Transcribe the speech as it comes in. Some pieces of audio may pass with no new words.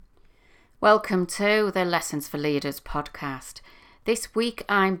Welcome to the Lessons for Leaders podcast. This week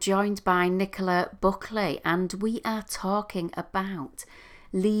I'm joined by Nicola Buckley and we are talking about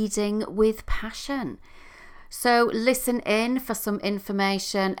leading with passion. So listen in for some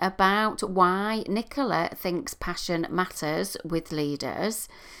information about why Nicola thinks passion matters with leaders,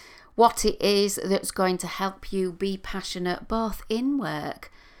 what it is that's going to help you be passionate both in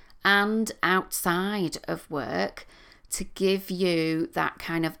work and outside of work, to give you that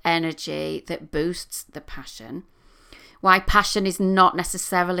kind of energy that boosts the passion. Why passion is not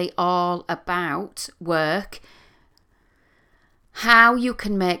necessarily all about work. How you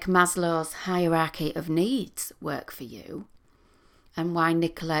can make Maslow's hierarchy of needs work for you. And why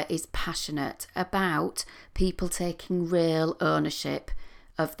Nicola is passionate about people taking real ownership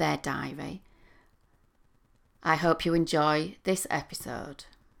of their diary. I hope you enjoy this episode.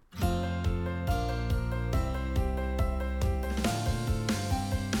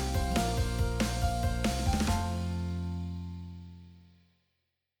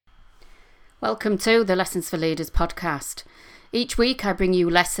 Welcome to the Lessons for Leaders podcast. Each week I bring you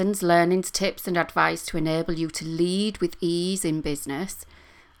lessons, learnings, tips and advice to enable you to lead with ease in business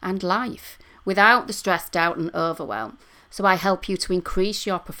and life without the stress, doubt and overwhelm. So I help you to increase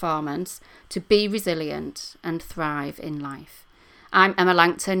your performance, to be resilient and thrive in life. I'm Emma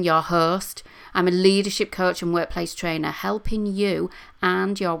Langton, your host. I'm a leadership coach and workplace trainer, helping you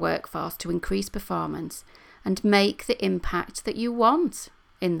and your workforce to increase performance and make the impact that you want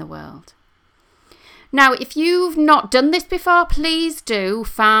in the world. Now, if you've not done this before, please do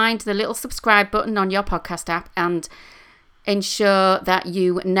find the little subscribe button on your podcast app and ensure that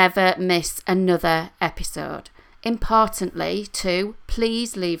you never miss another episode. Importantly, too,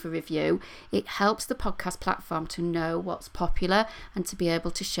 please leave a review. It helps the podcast platform to know what's popular and to be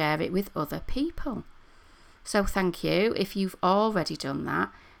able to share it with other people. So thank you if you've already done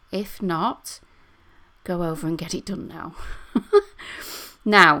that. If not, go over and get it done now.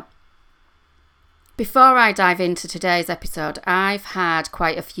 Now, before I dive into today's episode, I've had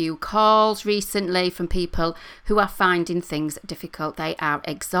quite a few calls recently from people who are finding things difficult. They are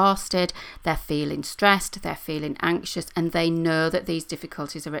exhausted, they're feeling stressed, they're feeling anxious, and they know that these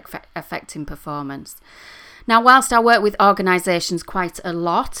difficulties are affecting performance. Now, whilst I work with organisations quite a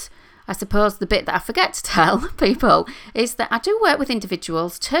lot, I suppose the bit that I forget to tell people is that I do work with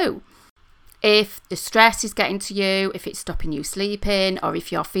individuals too. If the stress is getting to you, if it's stopping you sleeping, or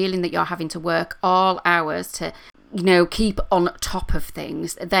if you're feeling that you're having to work all hours to, keep on top of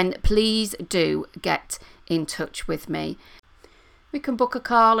things, then please do get in touch with me. We can book a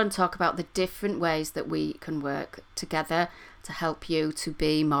call and talk about the different ways that we can work together to help you to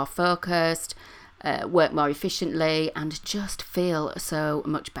be more focused, work more efficiently, and just feel so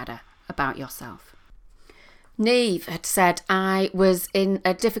much better about yourself. Neve had said I was in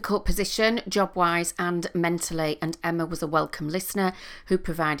a difficult position job-wise and mentally, and Emma was a welcome listener who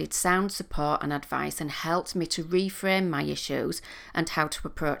provided sound support and advice and helped me to reframe my issues and how to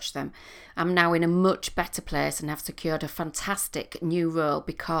approach them. I'm now in a much better place and have secured a fantastic new role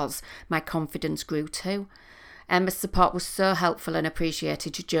because my confidence grew too. Emma's support was so helpful and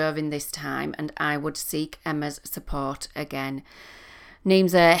appreciated during this time, and I would seek Emma's support again.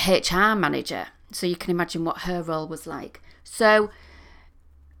 Neve's a HR manager, so you can imagine what her role was like. So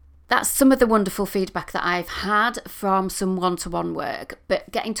that's some of the wonderful feedback that I've had from some one-to-one work.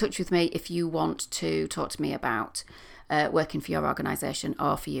 But get in touch with me if you want to talk to me about working for your organisation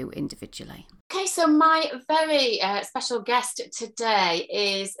or for you individually. Okay, so my very special guest today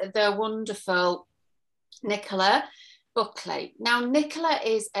is the wonderful Nicola Buckley. Now, Nicola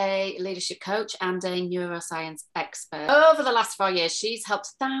is a leadership coach and a neuroscience expert. Over the last 4 years, she's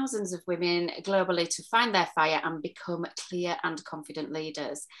helped thousands of women globally to find their fire and become clear and confident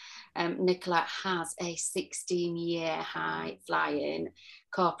leaders. Nicola has a 16-year high-flying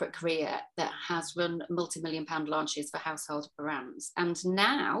corporate career that has run multi-million-pound launches for household brands. And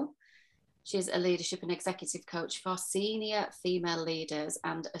now she's a leadership and executive coach for senior female leaders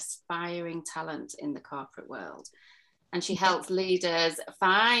and aspiring talent in the corporate world. And she helps leaders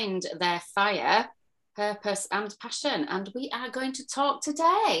find their fire, purpose and passion. And we are going to talk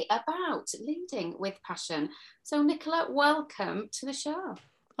today about leading with passion. So Nicola, welcome to the show.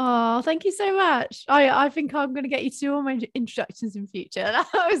 Oh, thank you so much. I think I'm going to get you to do all my introductions in future.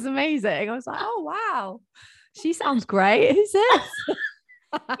 That was amazing. I was like, oh, wow. She sounds great. Who's this?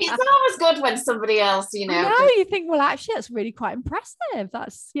 It's always good when somebody else, No, you think, well, actually, that's really quite impressive.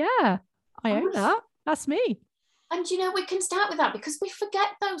 I own that. That's me. And we can start with that, because we forget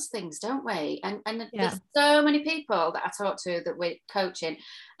those things, don't we? And Yeah. there's so many people that I talk to that we're coaching,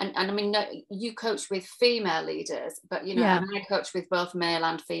 and I mean, you coach with female leaders, but and I coach with both male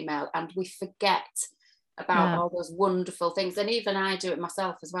and female, and we forget about all those wonderful things, and even I do it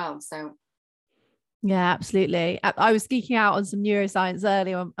myself as well. So yeah, absolutely. I was geeking out on some neuroscience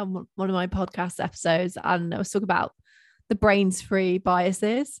earlier on one of my podcast episodes, and I was talking about the brain's three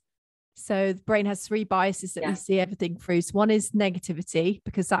biases. So the brain has three biases that we see everything through. So one is negativity,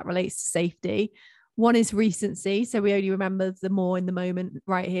 because that relates to safety. One is recency. So we only remember the more in the moment,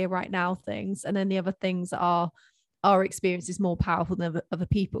 right here, right now things. And then the other things are our experience is more powerful than other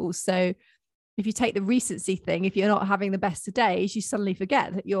people's. So if you take the recency thing, if you're not having the best of days, you suddenly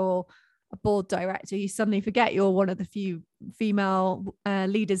forget that you're a board director. You suddenly forget you're one of the few female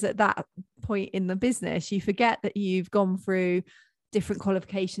leaders at that point in the business. You forget that you've gone through different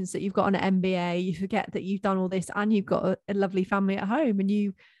qualifications, that you've got an MBA. You forget that you've done all this and you've got a lovely family at home. And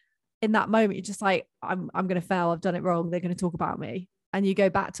you, in that moment, you're just like, I'm going to fail. I've done it wrong. They're going to talk about me. And you go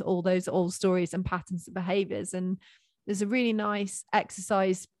back to all those old stories and patterns and behaviors. And there's a really nice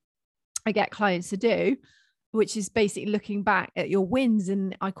exercise I get clients to do, which is basically looking back at your wins,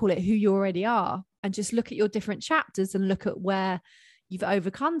 and I call it who you already are, and just look at your different chapters and look at where you've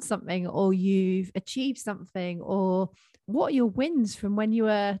overcome something or you've achieved something, or what are your wins from when you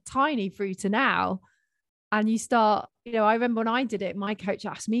were tiny through to now. And you start, I remember when I did it, my coach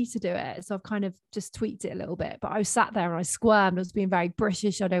asked me to do it. So I've kind of just tweaked it a little bit, but I was sat there and I squirmed. I was being very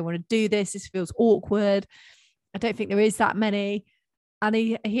British. I don't want to do this. This feels awkward. I don't think there is that many. And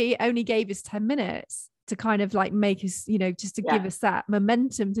he only gave us 10 minutes to kind of like make us, just to give us that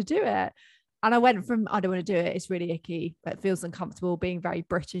momentum to do it. And I went from, I don't want to do it, it's really icky, it feels uncomfortable, being very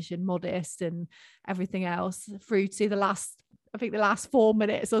British and modest and everything else, through to the last 4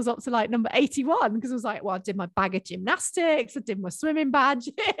 minutes, I was up to like number 81, because I was like, well, I did my bag of gymnastics, I did my swimming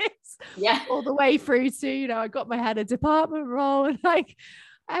badges, all the way through to, I got my head of department role and like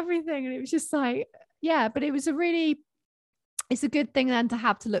everything. And it was just like, but it was it's a good thing then to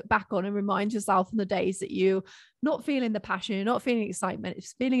have to look back on and remind yourself on the days that you're not feeling the passion, you're not feeling excitement,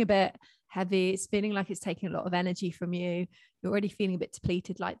 it's feeling a bit heavy, it's feeling like it's taking a lot of energy from you, you're already feeling a bit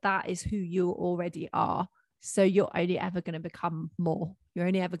depleted. Like, that is who you already are. So you're only ever going to become more. You're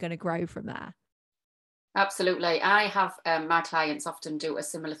only ever going to grow from there. Absolutely. I have my clients often do a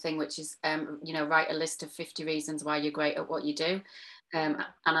similar thing, which is, write a list of 50 reasons why you're great at what you do. And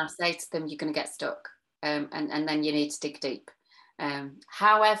I say to them, you're going to get stuck, and then you need to dig deep.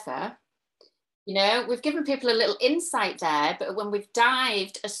 However, we've given people a little insight there, but when we've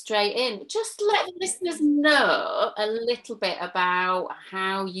dived straight in, just let the listeners know a little bit about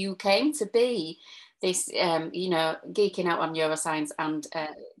how you came to be this, geeking out on neuroscience and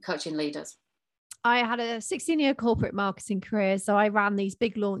coaching leaders. I had a 16-year corporate marketing career. So I ran these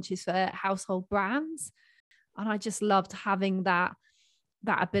big launches for household brands. And I just loved having that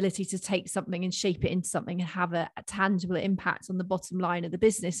ability to take something and shape it into something and have a tangible impact on the bottom line of the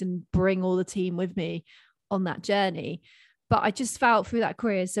business and bring all the team with me on that journey. But I just felt through that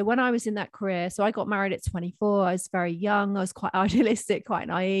career. So when I was in that career, so I got married at 24, I was very young, I was quite idealistic, quite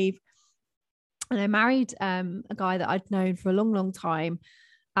naive. And I married a guy that I'd known for a long, long time.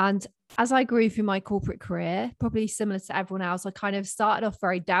 And as I grew through my corporate career, probably similar to everyone else, I kind of started off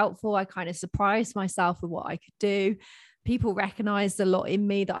very doubtful. I kind of surprised myself with what I could do. People recognized a lot in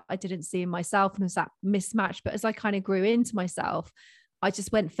me that I didn't see in myself, and it was that mismatch. But as I kind of grew into myself, I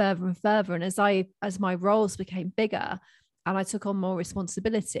just went further and further. And as my roles became bigger and I took on more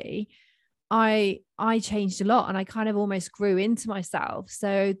responsibility, I changed a lot, and I kind of almost grew into myself.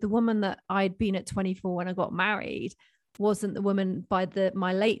 So the woman that I'd been at 24 when I got married wasn't the woman by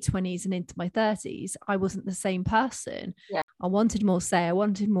my late 20s and into my 30s. I wasn't the same person. Yeah. I wanted more say, I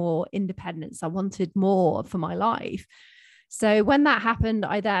wanted more independence, I wanted more for my life. So when that happened,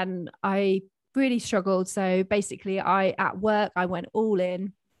 I really struggled. So basically at work, I went all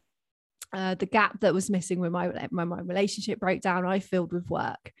in. The gap that was missing when my relationship broke down, I filled with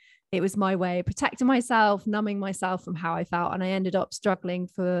work. It was my way of protecting myself, numbing myself from how I felt. And I ended up struggling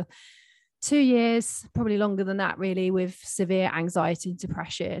for 2 years, probably longer than that, really, with severe anxiety and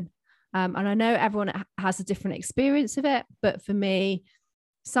depression. And I know everyone has a different experience of it. But for me,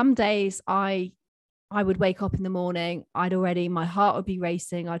 some days I would wake up in the morning, my heart would be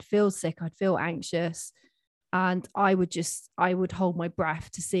racing. I'd feel sick. I'd feel anxious. And I would hold my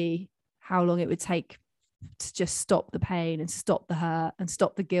breath to see how long it would take to just stop the pain and stop the hurt and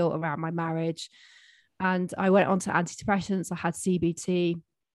stop the guilt around my marriage. And I went on to antidepressants. I had CBT.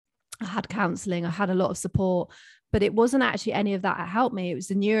 I had counseling. I had a lot of support. But it wasn't actually any of that that helped me. It was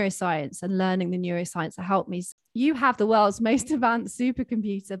the neuroscience and learning the neuroscience that helped me. You have the world's most advanced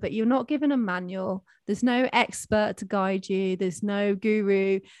supercomputer, but you're not given a manual. There's no expert to guide you. There's no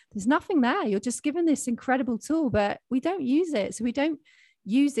guru. There's nothing there. You're just given this incredible tool, but we don't use it. So we don't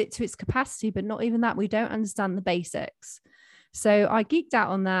use it to its capacity, but not even that. We don't understand the basics. So I geeked out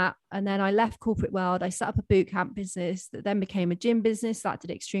on that. And then I left corporate world. I set up a boot camp business that then became a gym business that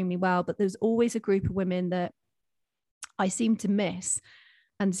did extremely well. But there's always a group of women that I seemed to miss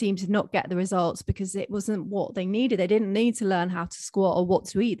and seemed to not get the results because it wasn't what they needed. They didn't need to learn how to squat or what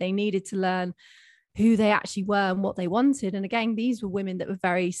to eat. They needed to learn who they actually were and what they wanted. And again, these were women that were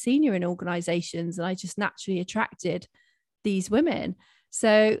very senior in organizations, and I just naturally attracted these women.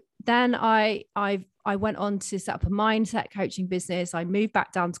 So then I went on to set up a mindset coaching business. I moved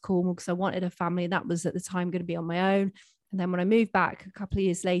back down to Cornwall because I wanted a family, and that was at the time going to be on my own. And then when I moved back a couple of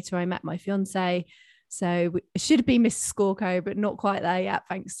years later, I met my fiance. So it should have been Mrs. Scorco, but not quite there yet,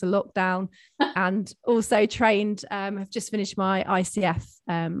 thanks to lockdown. And also trained, I've just finished my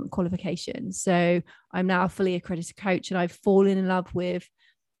ICF qualification. So I'm now a fully accredited coach, and I've fallen in love with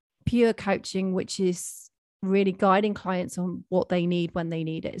pure coaching, which is really guiding clients on what they need when they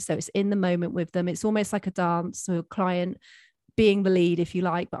need it. So it's in the moment with them. It's almost like a dance, so a client being the lead, if you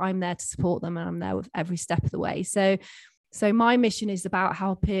like, but I'm there to support them, and I'm there with every step of the way. So my mission is about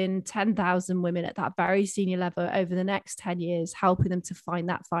helping 10,000 women at that very senior level over the next 10 years, helping them to find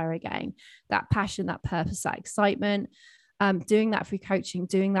that fire again, that passion, that purpose, that excitement, doing that through coaching,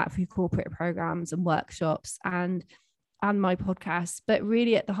 doing that through corporate programs and workshops and my podcast. But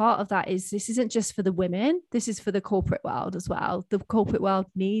really at the heart of that is this isn't just for the women, this is for the corporate world as well. The corporate world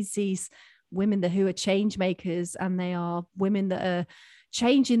needs these women who are change makers, and they are women that are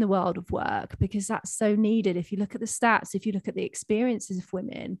changing the world of work, because that's so needed. If you look at the stats, if you look at the experiences of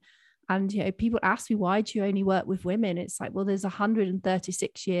women, and people ask me, why do you only work with women? It's like, well, there's a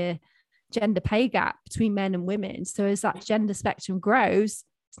 136-year gender pay gap between men and women. So as that gender spectrum grows,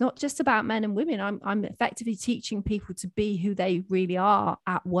 it's not just about men and women. I'm effectively teaching people to be who they really are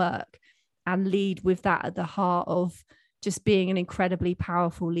at work and lead with that at the heart of just being an incredibly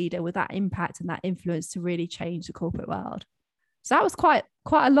powerful leader with that impact and that influence to really change the corporate world. So that was quite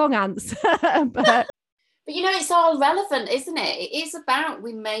a long answer, but it's all relevant, isn't it? It is about,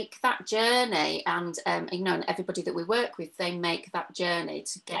 we make that journey, and and everybody that we work with, they make that journey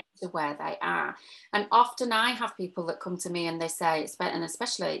to get to where they are. And often I have people that come to me and they say, and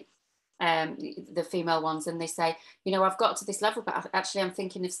especially the female ones, and they say, I've got to this level, but actually I'm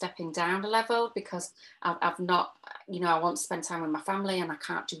thinking of stepping down a level because I've not, I want to spend time with my family, and I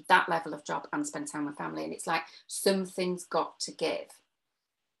can't do that level of job and spend time with family. And it's like, something's got to give,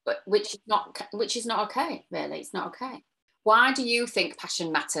 but which is not okay, really. It's not okay. Why do you think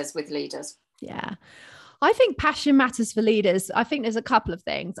passion matters with leaders? Yeah, I think passion matters for leaders. I think there's a couple of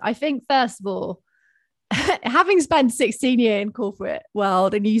things. I think, first of all, having spent 16 years in corporate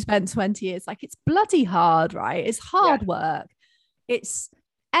world and you spent 20 years, like, it's bloody hard, right? It's hard work. It's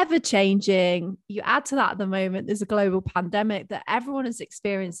ever changing. You add to that at the moment, there's a global pandemic that everyone is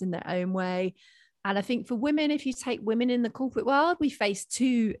experiencing in their own way. And I think for women, if you take women in the corporate world, we face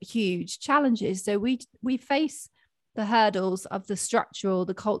two huge challenges. So we face the hurdles of the structural,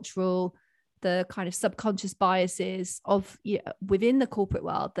 the cultural, the kind of subconscious biases of within the corporate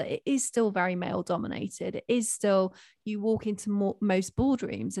world, that it is still very male dominated. It is still, you walk into most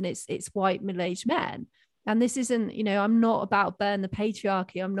boardrooms and it's white middle-aged men. And this isn't, I'm not about burn the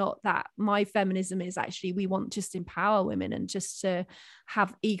patriarchy. I'm not that. My feminism is actually, we want just empower women and just to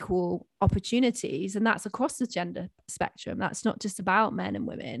have equal opportunities. And that's across the gender spectrum. That's not just about men and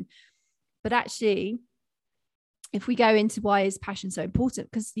women. But actually, if we go into why is passion so important,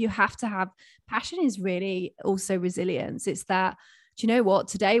 because you have to have, passion is really also resilience. It's that, do you know what?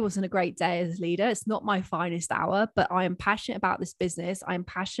 Today wasn't a great day as a leader. It's not my finest hour, but I am passionate about this business. I am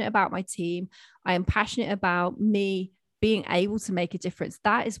passionate about my team. I am passionate about me being able to make a difference.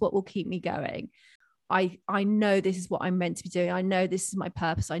 That is what will keep me going. I know this is what I'm meant to be doing. I know this is my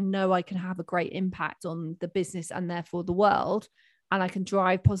purpose. I know I can have a great impact on the business and therefore the world, and I can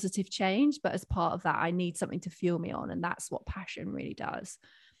drive positive change. But as part of that, I need something to fuel me on. And that's what passion really does.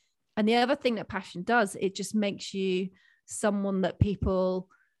 And the other thing that passion does, it just makes you someone that people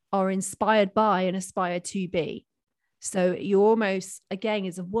are inspired by and aspire to be. So you're almost, again,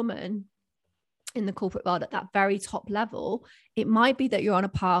 as a woman in the corporate world at that very top level, it might be that you're on a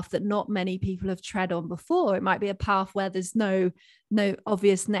path that not many people have tread on before. It might be a path where there's no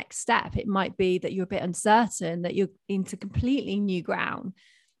obvious next step. It might be that you're a bit uncertain, that you're into completely new ground,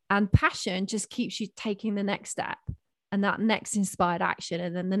 and passion just keeps you taking the next step and that next inspired action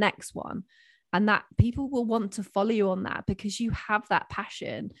and then the next one. and that people will want to follow you on that because you have that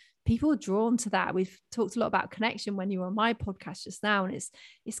passion. People are drawn to that. We've talked a lot about connection when you were on my podcast just now, and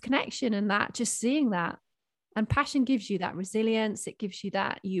it's connection, and that just seeing that. And passion gives you that resilience. It gives you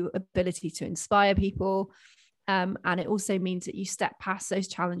that ability to inspire people. And it also means that you step past those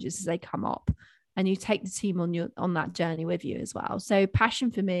challenges as they come up, and you take the team on that journey with you as well. So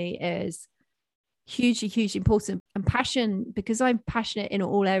passion for me is hugely important. And passion, because I'm passionate in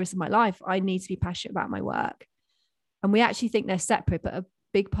all areas of my life, I need to be passionate about my work. And we actually think they're separate, but a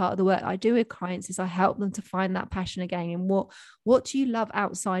big part of the work I do with clients is I help them to find that passion again. And what do you love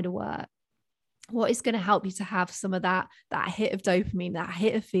outside of work? What is going to help you to have some of that hit of dopamine, that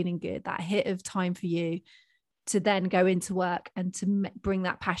hit of feeling good, that hit of time for you to then go into work and to bring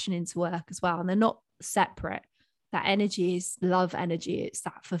that passion into work as well. And they're not separate. That energy is love energy. It's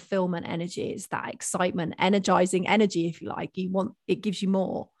that fulfillment energy. It's that excitement, energizing energy, if you like. It gives you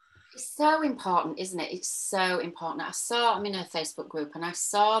more. It's so important, isn't it? It's so important. I'm in a Facebook group, and I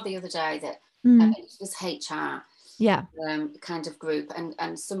saw the other day that it was HR kind of group,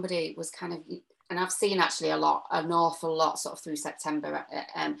 and somebody was kind of, and I've seen actually an awful lot sort of through September,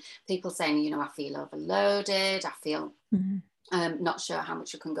 people saying, you know, I feel overloaded, I feel not sure how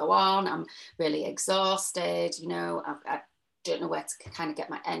much I can go on, I'm really exhausted, you know, I don't know where to kind of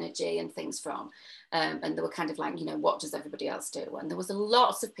get my energy and things from. And they were kind of like, you know, what does everybody else do? And there was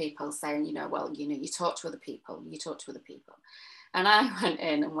lots of people saying, you know, well, you know, you talk to other people. And I went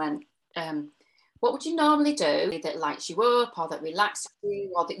in and went, what would you normally do that lights you up, or that relaxes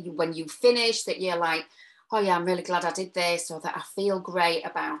you, or that you, when you finish, that you're like, oh yeah, I'm really glad I did this, or that I feel great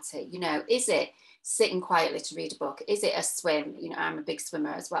about it? You know, is it sitting quietly to read a book? Is it a swim? You know, I'm a big swimmer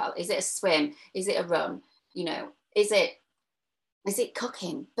as well. Is it a swim? Is it a run? You know, is it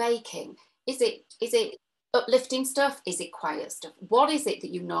cooking, baking? Is it uplifting stuff? Is it quiet stuff? What is it that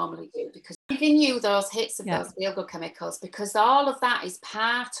you normally do? Because giving you those hits of those feel-good chemicals, because all of that is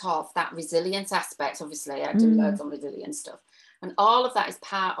part of that resilience aspect. Obviously, I do loads on resilience stuff. And all of that is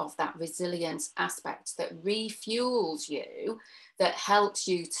part of that resilience aspect that refuels you, that helps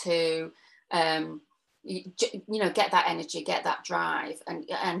you to, you know, get that energy, get that drive,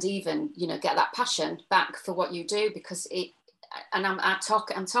 and even, you know, get that passion back for what you do. Because and I'm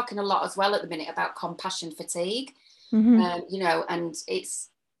talking a lot as well at the minute about compassion fatigue, you know, and it's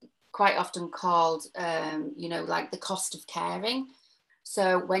quite often called, you know, like the cost of caring.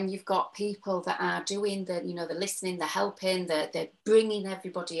 So when you've got people that are doing the, you know, the listening, the helping, they're bringing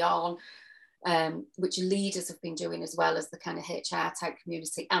everybody on, which leaders have been doing, as well as the kind of HR type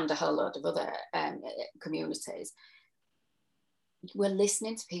community and a whole load of other communities. We're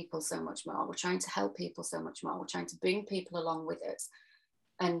listening to people so much more. We're trying to help people so much more. We're trying to bring people along with us.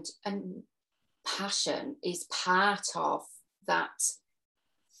 And passion is part of that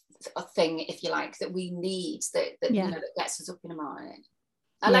thing, if you like, that we need, that you know, that gets us up in the morning.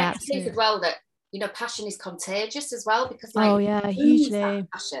 I like to think as well that, you know, passion is contagious as well, because like, hugely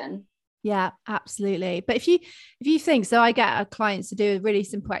passion. Yeah, absolutely. But if you think, so I get clients to do a really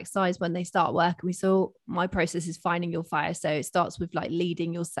simple exercise when they start work, and we saw my process is finding your fire. So it starts with like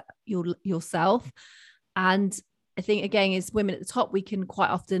leading yourself. And I think, again, as women at the top, we can quite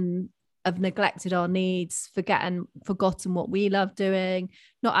often have neglected our needs, forgotten what we love doing,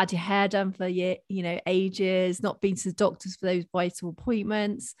 not had your hair done for ages, not been to the doctors for those vital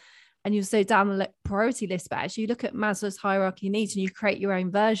appointments. And you'll say down the priority list, but actually you look at Maslow's hierarchy of needs and you create your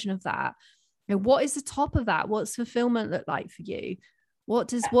own version of that. You know, what is the top of that? What's fulfillment look like for you?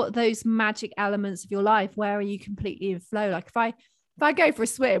 What those magic elements of your life, where are you completely in flow? Like if I go for a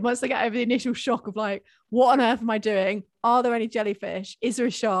swim, once I get over the initial shock of like, what on earth am I doing? Are there any jellyfish? Is there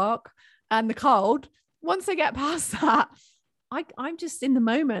a shark? And the cold, once I get past that, I'm just in the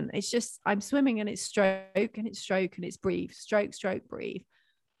moment. It's just, I'm swimming and it's stroke and it's stroke and it's breathe, stroke, breathe.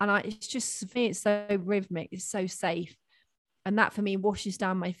 And it's just, for me, it's so rhythmic, it's so safe. And that for me washes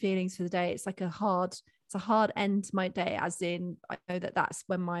down my feelings for the day. It's like a hard end to my day, as in I know that's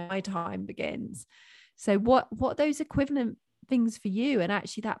when my time begins. So what those equivalent things for you? And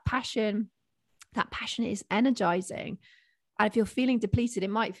actually that passion is energizing. And if you're feeling depleted, it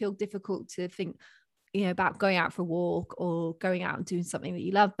might feel difficult to think, you know, about going out for a walk or going out and doing something that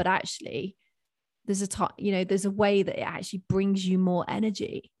you love. But actually there's a way that it actually brings you more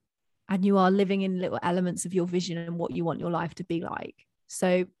energy, and you are living in little elements of your vision and what you want your life to be like.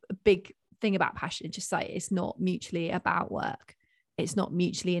 So a big thing about passion, just like, it's not mutually about work. It's not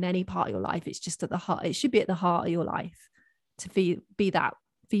mutually in any part of your life. It's just at the heart. It should be at the heart of your life to be that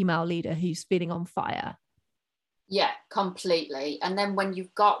female leader who's feeling on fire. Yeah, completely. And then when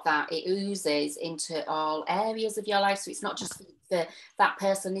you've got that, it oozes into all areas of your life. So it's not just for that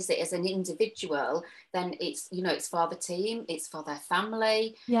person is it as an individual, then it's, you know, it's for the team, it's for their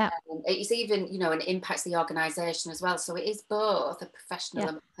family. Yeah. It's even, you know, and it impacts the organisation as well. So it is both a professional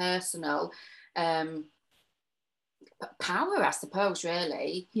and personal power, I suppose,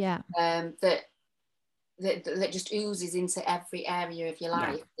 really. Yeah. That just oozes into every area of your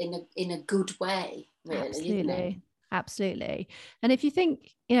life in a good way, really. Absolutely. Absolutely. And if you think,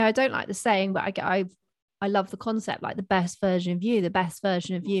 you know, I don't like the saying, but I love the concept, like the best version of you. The best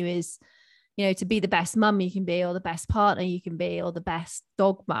version of you is, you know, to be the best mum you can be, or the best partner you can be, or the best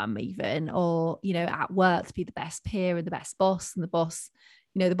dog mum even, or, you know, at work to be the best peer and the best boss, and the boss,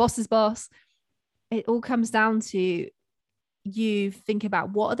 you know, the boss's boss. It all comes down to you think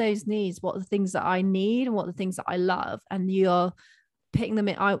about what are those needs, what are the things that I need, and what are the things that I love, and you're putting them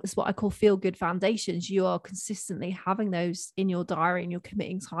in. It's what I call feel good foundations. You are consistently having those in your diary, and you're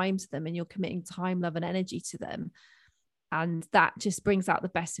committing time to them, and you're committing time, love, and energy to them. And that just brings out the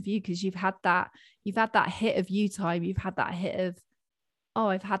best of you, because you've had that hit of you time. You've had that hit of, oh,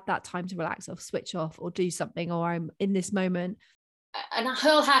 I've had that time to relax or switch off or do something, or I'm in this moment. And I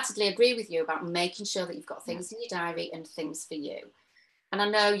wholeheartedly agree with you about making sure that you've got things in your diary and things for you. And I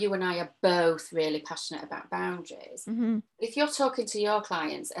know you and I are both really passionate about boundaries. Mm-hmm. If you're talking to your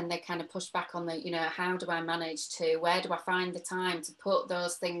clients and they kind of push back on the, you know, how do I manage to, where do I find the time to put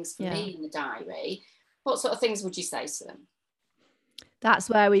those things for me in the diary? What sort of things would you say to them? That's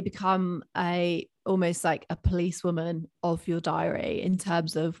where we become almost like a policewoman of your diary, in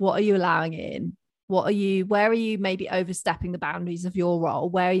terms of what are you allowing in? Where are you maybe overstepping the boundaries of your role?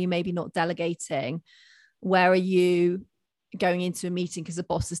 Where are you maybe not delegating? Where are you going into a meeting because the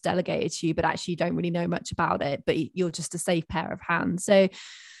boss has delegated to you, but actually you don't really know much about it, but you're just a safe pair of hands? So,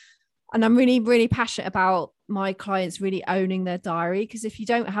 and I'm really, really passionate about my clients really owning their diary, because if you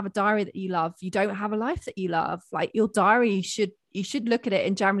don't have a diary that you love, you don't have a life that you love. Like, your diary you should look at it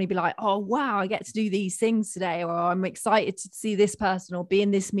and generally be like, oh wow, I get to do these things today, or I'm excited to see this person, or be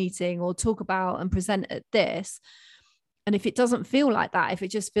in this meeting, or talk about and present at this. And if it doesn't feel like that, if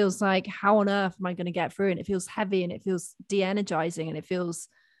it just feels like, how on earth am I going to get through, and it feels heavy, and it feels de-energizing, and it feels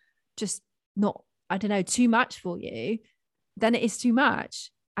just not, I don't know, too much for you, then it is too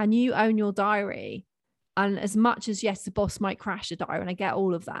much. And you own your diary. And as much as, yes, the boss might crash a diary, and I get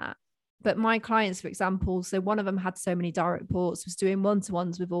all of that, but my clients, for example, so one of them had so many direct reports, was doing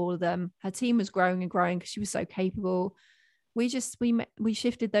one-to-ones with all of them. Her team was growing and growing because she was so capable. We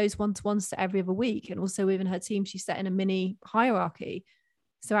shifted those one-to-ones to every other week. And also within her team, she set in a mini hierarchy.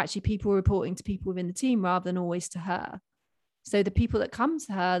 So actually people were reporting to people within the team rather than always to her. So the people that come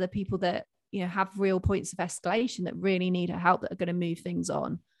to her, the people that, you know, have real points of escalation, that really need her help, that are going to move things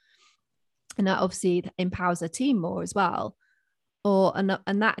on. And that obviously empowers her team more as well. And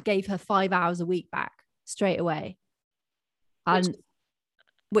that gave her 5 hours a week back straight away. And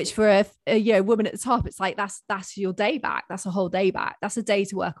which for a woman at the top, it's like, that's your day back. That's a whole day back. That's a day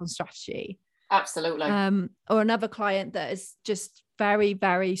to work on strategy. Absolutely. Or another client that is just very,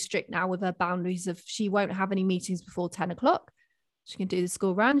 very strict now with her boundaries of, she won't have any meetings before 10 o'clock. She can do the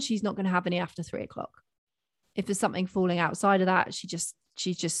school run. She's not going to have any after 3 o'clock. If there's something falling outside of that, she just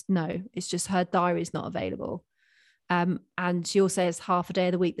no, it's just her diary is not available. And she also has half a day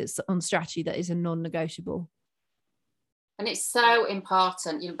of the week that's on strategy that is a non-negotiable. And it's so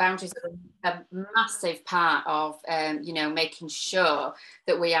important, you know, boundaries are a massive part of, you know, making sure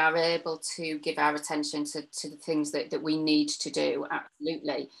that we are able to give our attention to the things that we need to do.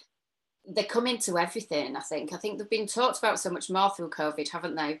 Absolutely. They come into everything, I think. They've been talked about so much more through COVID,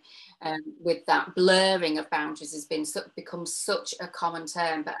 haven't they? With that blurring of boundaries has become such a common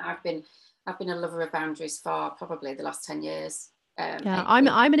term, but I've been a lover of boundaries for probably the last 10 years. I'm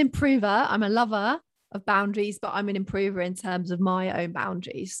an improver. I'm a lover of boundaries, but I'm an improver in terms of my own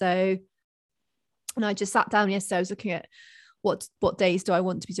boundaries. So, and I just sat down yesterday, I was looking at what days do I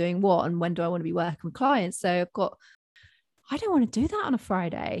want to be doing what, and when do I want to be working with clients. So I don't want to do that on a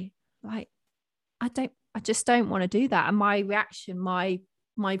Friday. Like, I just don't want to do that. And my reaction, my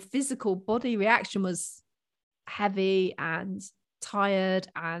physical body reaction was heavy and tired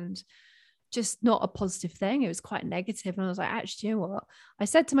and just not a positive thing. It was quite negative. And I was like, actually, you know what? I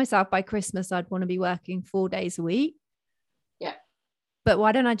said to myself, by Christmas, I'd want to be working 4 days a week. Yeah. But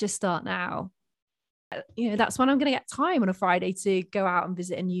why don't I just start now? You know, that's when I'm going to get time on a Friday to go out and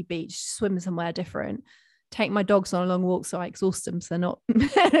visit a new beach, swim somewhere different, take my dogs on a long walk so I exhaust them, so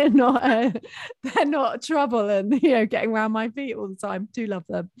they're not trouble and, you know, getting around my feet all the time. Do love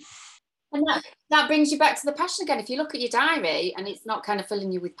them. And that brings you back to the passion again. If you look at your diary and it's not kind of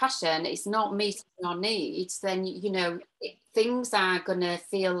filling you with passion, it's not meeting your needs, then, you know, things are going to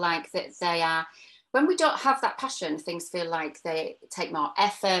feel like that they are when we don't have that passion, things feel like they take more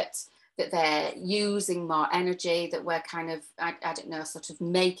effort, that they're using more energy, that we're kind of, I don't know, sort of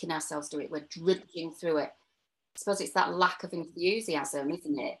making ourselves do it. We're drudging through it. I suppose it's that lack of enthusiasm,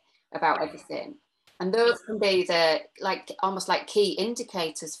 isn't it, about everything? And those can be the, like, almost like key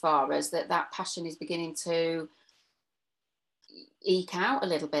indicators for us that that passion is beginning to eke out a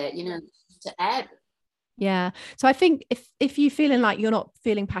little bit, you know, to ebb. Yeah. So I think if you're feeling like you're not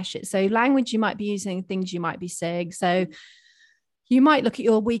feeling passionate, so language you might be using, things you might be saying. So you might look at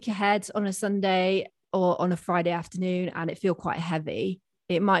your week ahead on a Sunday or on a Friday afternoon and it feel quite heavy.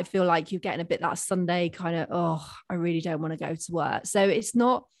 It might feel like you're getting a bit that Sunday kind of, oh, I really don't want to go to work. So it's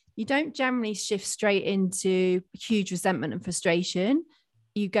not, you don't generally shift straight into huge resentment and frustration.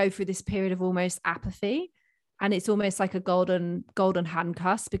 You go through this period of almost apathy. And it's almost like a golden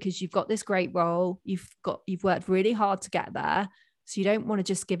handcuffs, because you've got this great role, you've worked really hard to get there, so you don't want to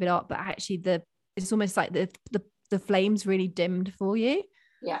just give it up. But actually, it's almost like the flames really dimmed for you.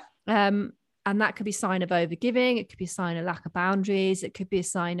 Yeah. And that could be a sign of overgiving. It could be a sign of lack of boundaries. It could be a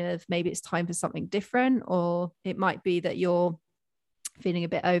sign of maybe it's time for something different, or it might be that you're feeling a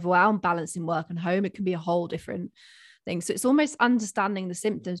bit overwhelmed, balancing work and home. It can be a whole different thing. So it's almost understanding the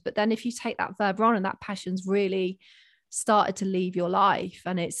symptoms. But then if you take that further on and that passion's really started to leave your life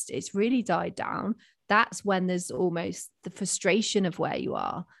and it's really died down, that's when there's almost the frustration of where you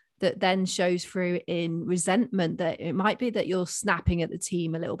are that then shows through in resentment. That it might be that you're snapping at the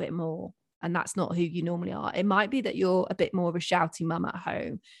team a little bit more, and that's not who you normally are. It might be that you're a bit more of a shouty mum at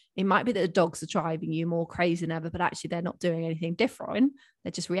home. It might be that the dogs are driving you more crazy than ever, but actually they're not doing anything different.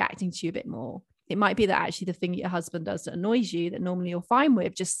 They're just reacting to you a bit more. It might be that actually the thing your husband does that annoys you, that normally you're fine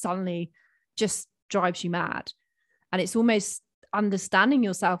with, just suddenly just drives you mad. And it's almost understanding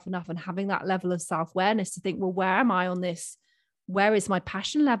yourself enough and having that level of self-awareness to think, well, where am I on this? Where is my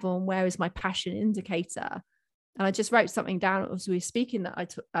passion level and where is my passion indicator? And I just wrote something down as we were speaking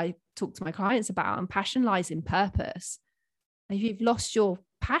that I talk to my clients about, and passion lies in purpose. And if you've lost your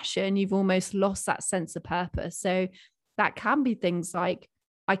passion, you've almost lost that sense of purpose. So that can be things like,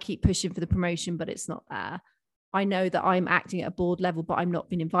 I keep pushing for the promotion, but it's not there. I know that I'm acting at a board level, but I'm not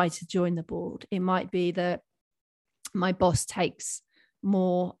being invited to join the board. It might be that my boss takes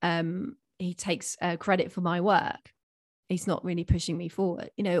more, he takes credit for my work. He's not really pushing me forward,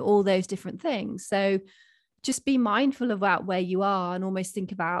 you know, all those different things. So just be mindful about where you are and almost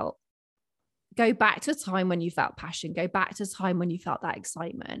think about, go back to a time when you felt passion, go back to a time when you felt that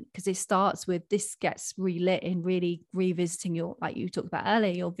excitement, because it starts with, this gets relit in really revisiting your, like you talked about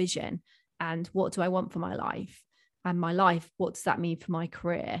earlier, your vision and what do I want for my life, and my life, what does that mean for my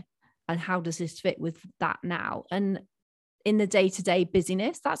career, and how does this fit with that now? And in the day-to-day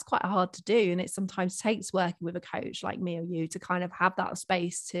busyness, that's quite hard to do. And it sometimes takes working with a coach like me or you to kind of have that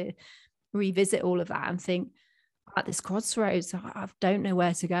space to revisit all of that and think, at this crossroads, I don't know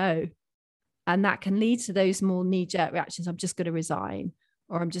where to go. And that can lead to those more knee-jerk reactions. I'm just going to resign,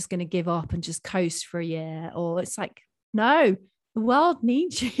 or I'm just going to give up and just coast for a year. Or it's like, no, the world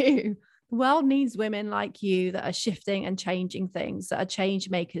needs you. The world needs women like you that are shifting and changing things, that are change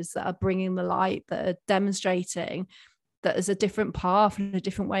makers, that are bringing the light, that are demonstrating that there's a different path and a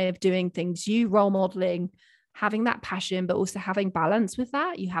different way of doing things. You role modeling, having that passion, but also having balance with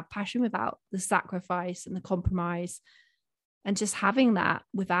that. You have passion without the sacrifice and the compromise, and just having that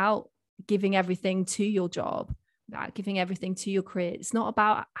without giving everything to your job, without giving everything to your career. It's not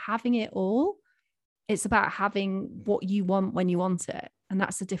about having it all. It's about having what you want when you want it. And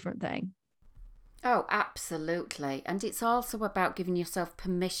that's a different thing. Oh, absolutely. And it's also about giving yourself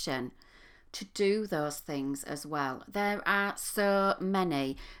permission to do those things as well. There are so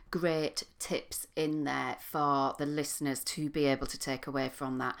many great tips in there for the listeners to be able to take away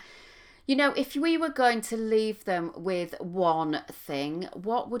from that. You know, if we were going to leave them with one thing,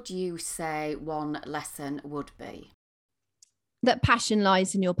 what would you say one lesson would be? That passion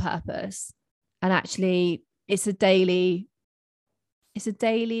lies in your purpose. And actually, it's a daily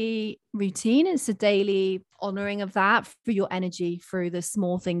routine. It's a daily honoring of that, for your energy, through the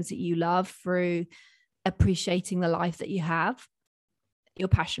small things that you love, through appreciating the life that you have. Your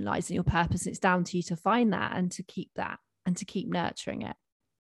passion lies in your purpose. It's down to you to find that and to keep that and to keep nurturing it.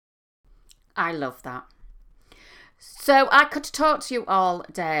 I love that. So I could talk to you all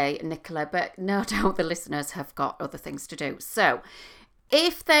day, Nicola, but no doubt the listeners have got other things to do. So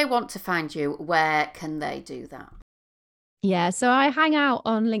if they want to find you, where can they do that? Yeah, so I hang out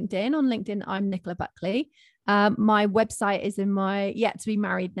on LinkedIn. On LinkedIn, I'm Nicola Buckley. My website is in my yet to be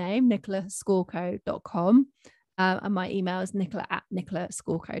married name, nicolascorco.com. And my email is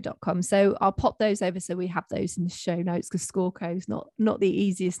nicola@nicolascorco.com. So I'll pop those over so we have those in the show notes, because Scorco is not the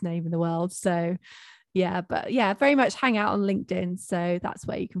easiest name in the world. So yeah, but yeah, very much hang out on LinkedIn. So that's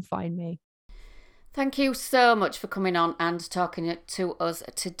where you can find me. Thank you so much for coming on and talking to us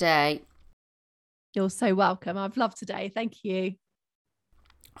today. You're so welcome. I've loved today. Thank you.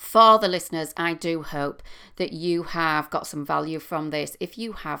 For the listeners, I do hope that you have got some value from this. If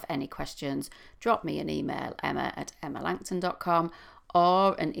you have any questions, drop me an email, emma@emmalangton.com,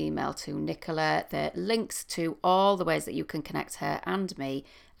 or an email to Nicola. The links to all the ways that you can connect her and me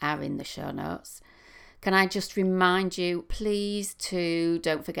are in the show notes. Can I just remind you, please,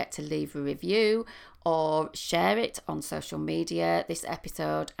 don't forget to leave a review or share it on social media, this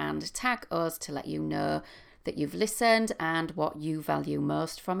episode, and tag us to let you know that you've listened and what you value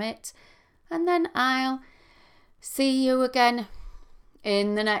most from it. And then I'll see you again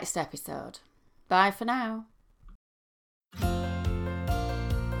in the next episode. Bye for now.